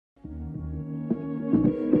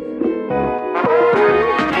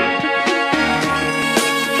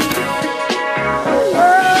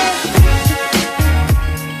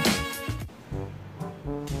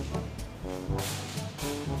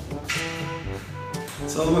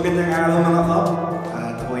So magandang araw mga kap.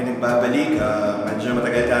 At ako ay nagbabalik. Medyo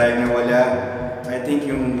matagal tayong nawala. I think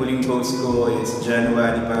yung huling post ko is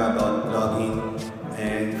January para about vlogging.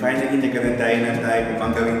 And finally nagkaroon tayo ng time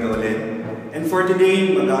upang gawin ko ulit. And for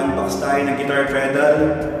today, mag-unbox tayo ng guitar pedal.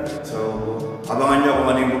 So abangan nyo kung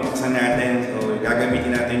ano yung bubuksan natin. So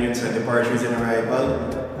gagamitin natin yun sa departures and arrival.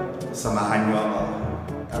 Samahan nyo ako.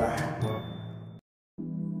 Tara!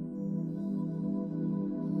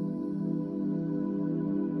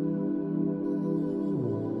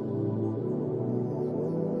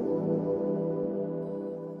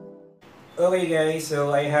 Okay guys,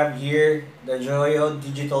 so I have here the Joyo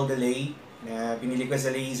Digital Delay na pinili ko sa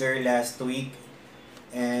laser last week.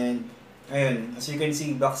 And ayun, as you can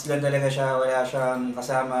see, box lang talaga siya, wala siyang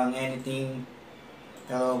kasamang anything.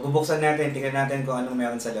 So bubuksan natin, tingnan natin kung anong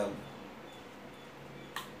meron sa loob.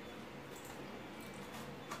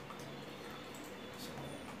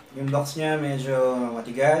 Yung box niya medyo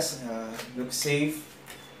matigas, looks safe.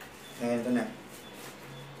 And ito na.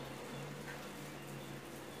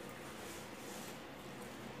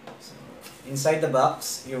 Inside the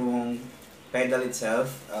box, yung pedal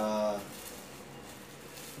itself,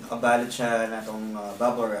 nakabalot siya na itong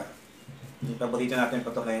bubble wrap. Yung paborito natin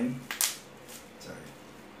patukin. Sorry.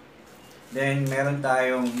 Then, meron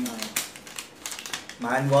tayong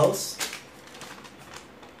manuals.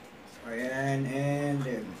 So, ayan, and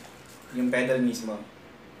then, yung pedal mismo.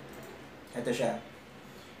 Ito siya.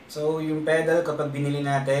 So, yung pedal kapag binili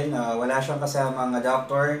natin, wala siyang kasamang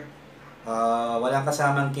adapter. Walang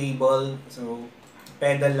kasamang cable, so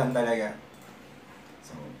pedal lang talaga.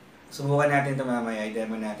 So subukan natin ito mamaya,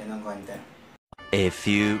 i-demo natin ng konti. A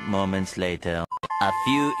few moments later, a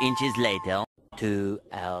few inches later,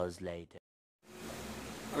 2 hours later.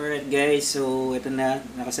 Alright guys, so ito na,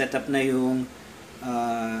 nakaset up na yung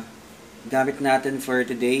gamit natin for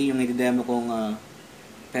today, yung i-demo kong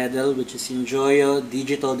pedal, which is yung Joyo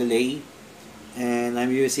Digital Delay. And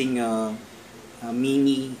I'm using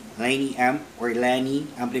mini Lani amp or Lani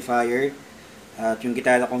amplifier, at yung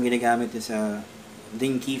gitara kong ginagamit is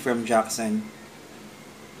Dinky from Jackson.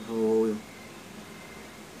 So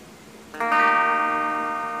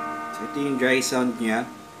ito yung dry sound niya,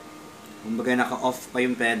 kumbaga naka-off pa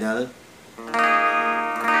yung pedal,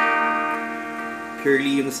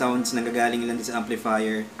 purely yung sounds nagagaling lang sa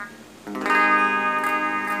amplifier.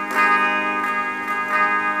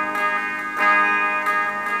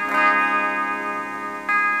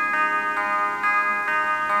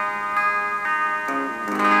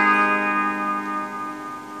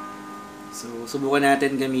 So, subukan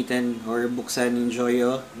natin gamitin or buksan yung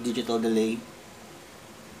Joyo Digital Delay.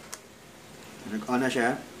 Nag-on na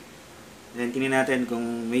siya. Then, tingnan natin kung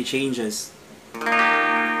may changes.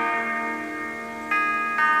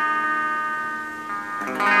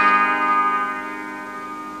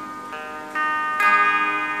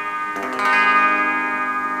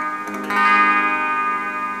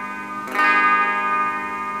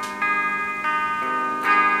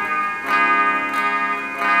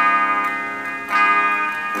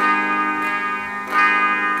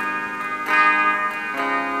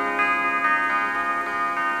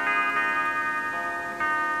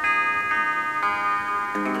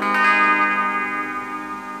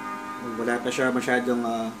 Wala pa siya masyadong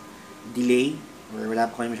delay, or wala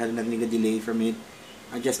pa kayo masyadong narinig na delay from it.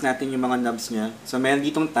 Adjust natin yung mga knobs niya. So meron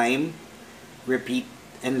ditong time, repeat,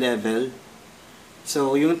 and level.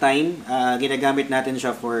 So yung time, ginagamit natin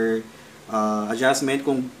siya for adjustment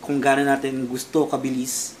kung gaano natin gusto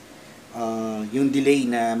kabilis yung delay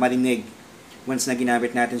na marinig once na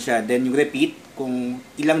ginamit natin siya. Then yung repeat, kung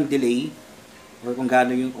ilang delay or kung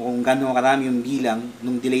gaano karami yung bilang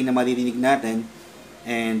ng delay na maririnig natin.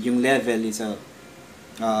 And yung level is a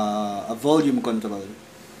volume control.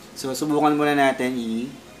 So subukan muna natin 12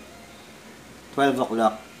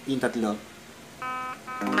 o'clock, yung tatlo.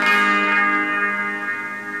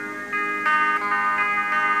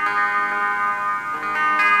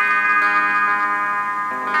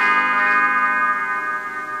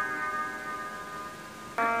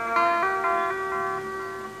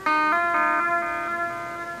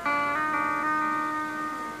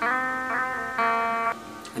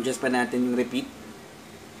 Adjust pa natin yung repeat.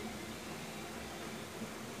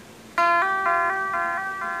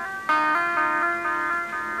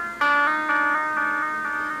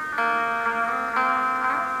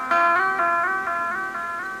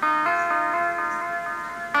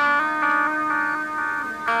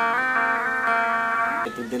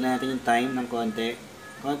 Tignan natin yung time ng konti.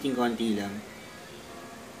 Konting-konti lang.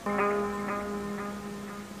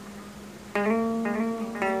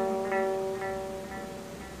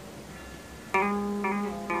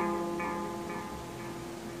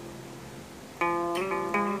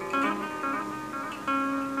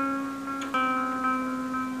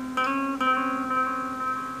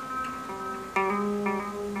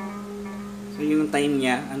 time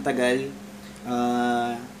niya, ang tagal.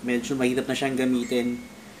 Medyo mahirap na siyang gamitin.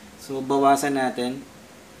 So, bawasan natin.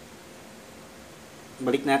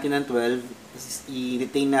 Balik natin ng 12.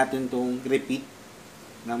 I-retain natin tong repeat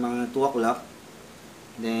ng mga 2 o'clock.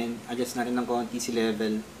 Then, adjust natin ng konti si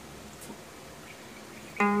level.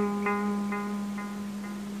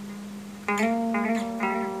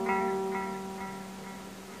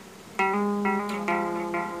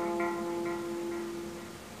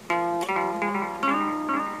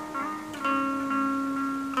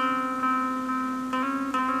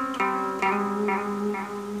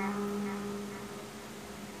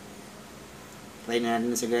 Try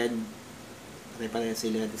natin sa agad. Pare-pareho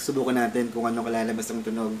sila. Subukan natin kung ano kalalabas ang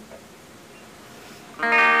tunog.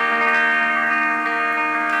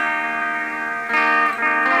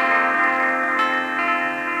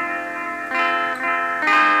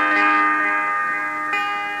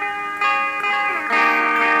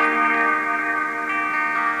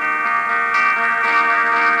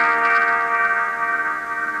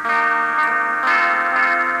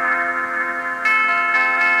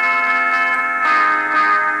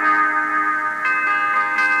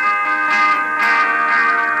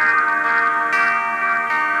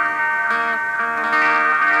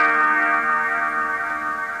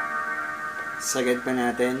 Sagad pa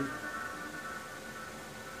natin.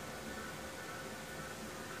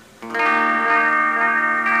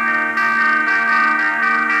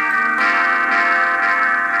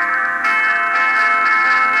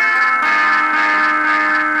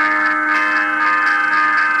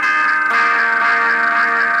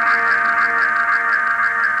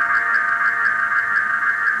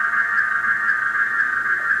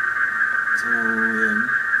 So, yun.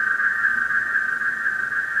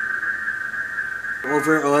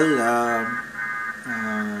 Overall,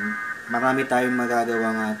 marami tayong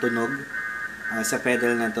magagawang tunog sa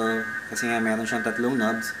pedal na to kasi nga meron siyang 3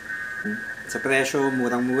 knobs. Sa presyo,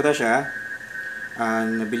 murang-mura siya.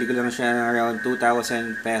 Nabili ko lang siya around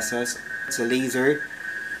 2,000 pesos sa Laser.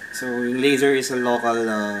 So, yung Laser is a local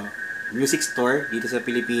music store dito sa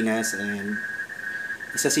Pilipinas, and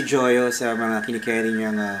isa si Joyo sa mga kinikerry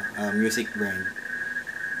niyang music brand.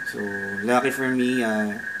 So, lucky for me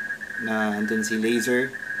na andun si Laser.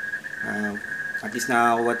 At least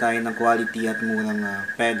nakakuha tayo ng quality at murang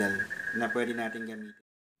pedal na pwede natin gamitin.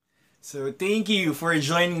 So, thank you for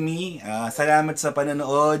joining me. Salamat sa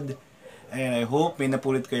panonood. And I hope may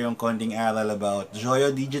napulot kayong konting aral about Joyo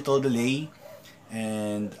Digital Delay.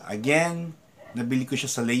 And again, nabili ko siya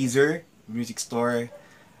sa Laser Music Store.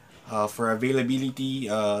 For availability,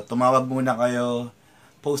 tumawag muna kayo.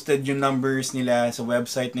 Posted yung numbers nila sa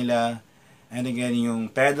website nila. And again,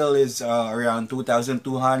 yung pedal is around 2,200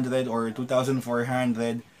 or 2,400.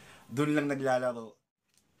 Doon lang naglalaro.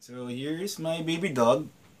 So, here's my baby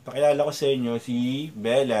dog. Pakilala ko sa inyo si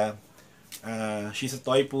Bella. She's a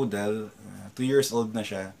toy poodle. 2 years old na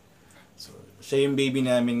siya. So, siya yung baby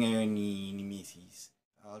namin ngayon ni Mrs.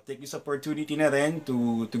 I'll take this opportunity na rin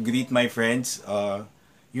to greet my friends.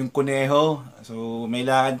 Yung Kuneho. So, may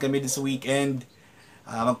lakad kami this weekend.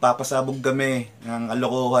 Magpapasabog kami ng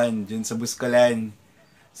alokohan dyan sa Buskalan.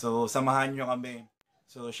 So, samahan nyo kami.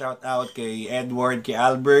 So, shout out kay Edward, kay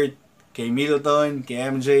Albert, kay Milthon, kay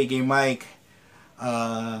MJ, kay Mike.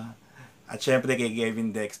 At syempre kay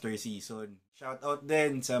Kevin Dexter season. Shout out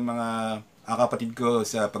din sa mga kapatid ko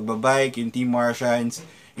sa pagbabike, yung Team Martians,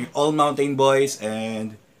 yung All Mountain Boys,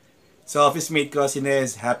 and sa office mate ko si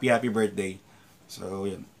Nez, happy birthday. So,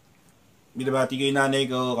 yun. Binabati ko yung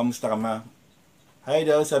nanay ko, kamusta ka ma? Hi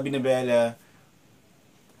daw, sabi ni Bella.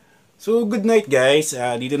 So, good night guys.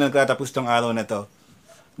 Dito nagtatapos tong araw na to.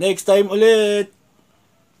 Next time ulit!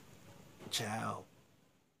 Ciao!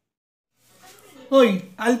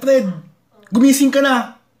 Hoy, Alfred! Gumising ka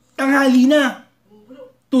na! Tanghali na!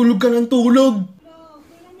 Tulog ka ng tulog!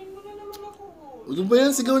 Ano ba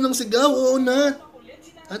yan? Sigaw ng sigaw? Oo na!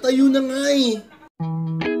 Tatayo na nga eh!